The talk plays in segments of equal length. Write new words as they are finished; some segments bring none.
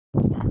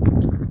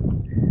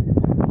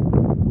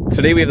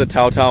today we have the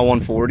TaoTao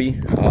 140,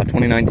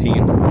 2019,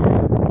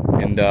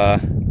 and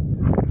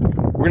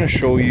we're going to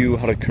show you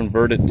how to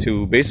convert it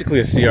to basically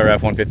a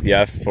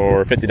CRF150F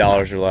for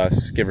 $50 or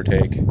less, give or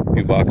take a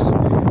few bucks.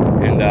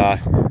 And I'm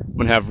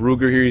going to have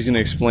Ruger here. He's going to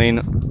explain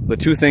the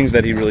two things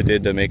that he really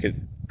did to make it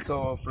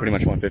pretty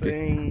much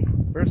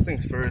 150. First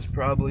things first,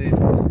 probably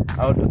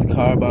I would put the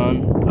Carb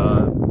on,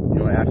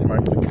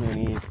 aftermarket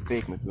Mikuni,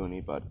 fake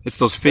Mikuni, but it's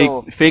those fake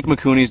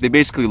Mikunis. They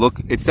basically look,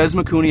 it says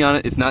Mikuni on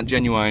it, it's not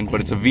genuine,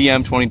 but it's a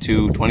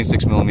VM22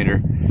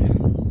 26mm.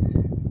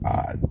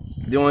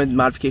 The only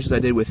modifications I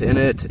did within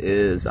it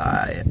is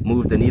I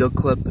moved the needle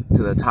clip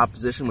to the top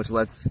position, which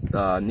lets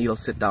the needle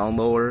sit down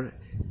lower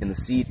in the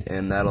seat,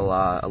 and that'll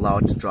allow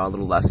it to draw a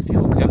little less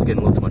fuel because it was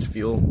getting a little too much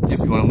fuel. If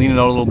you want to lean it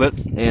out a little bit,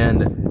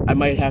 and I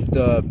might have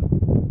to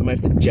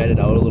jet it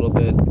out a little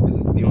bit because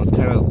it's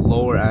kind of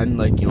lower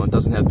end, it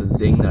doesn't have the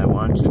zing that I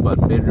want to, but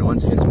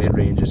once it hits mid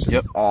range, it's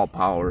just all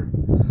power.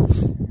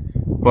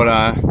 But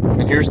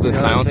and here's the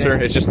silencer.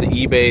 It's just the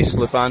eBay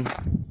slip-on.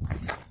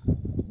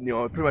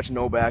 Pretty much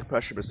no back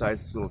pressure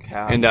besides this little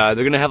cap. And they're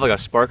gonna have like a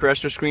spark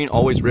arrestor screen.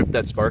 Always rip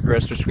that spark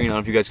arrestor screen. I don't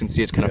know if you guys can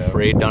see, it's kind of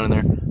frayed down in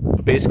there.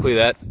 But basically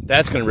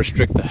that's gonna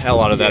restrict the hell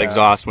out of that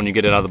exhaust when you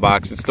get it out of the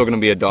box. It's still gonna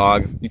be a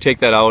dog. You take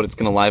that out, it's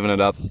gonna liven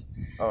it up.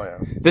 Oh yeah.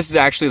 This is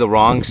actually the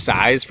wrong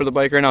size for the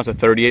bike right now. It's a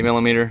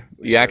 38mm.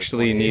 You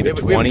actually need a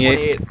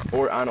 28.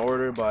 Or on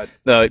order, but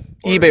the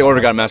eBay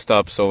order got messed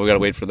up, so we gotta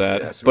wait for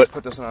that. Yeah, so but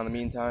put this one on in the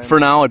meantime. For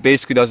now, it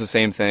basically does the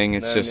same thing.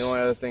 It's just the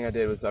only other thing I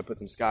did was I put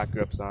some Scott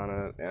grips on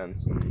it and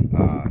some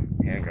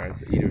hand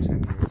guards, Eaters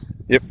hand guards.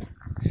 Yep.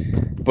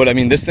 But I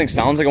mean, this thing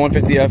sounds like a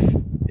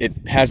 150F. It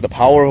has the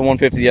power of a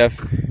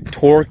 150F.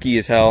 Torquey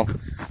as hell.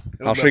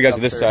 I'll show you guys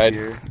this side,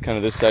 kind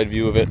of this side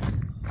view of it.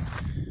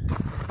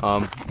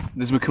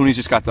 This Mikuni's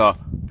just got the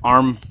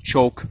arm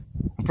choke.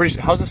 I'm pretty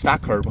sure. How's the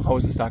stock Carb? How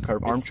is the stock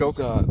Carb? Arm choke? It's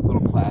a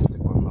little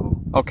plastic one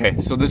though. Okay,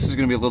 so this is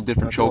going to be a little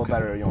different choke. A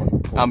little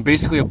better,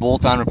 basically a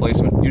bolt-on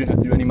replacement. You didn't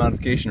have to do any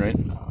modification, right?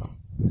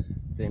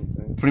 Same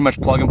thing. Pretty much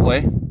plug and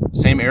play.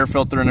 Same air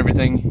filter and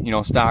everything,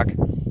 stock.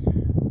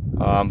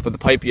 But the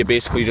pipe, you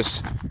basically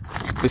just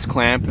this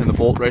clamp and the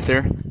bolt right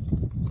there,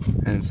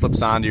 and it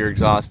slips onto your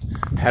exhaust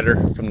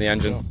header from the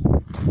engine.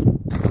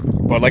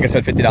 But like I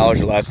said,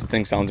 $50 or less. The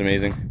thing sounds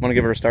amazing. Want to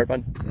give her a start,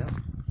 bud? Yeah.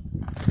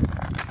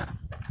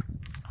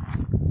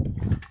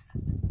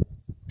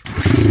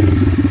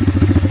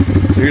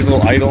 So here's a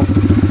little idle.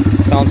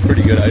 Sounds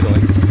pretty good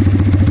idling.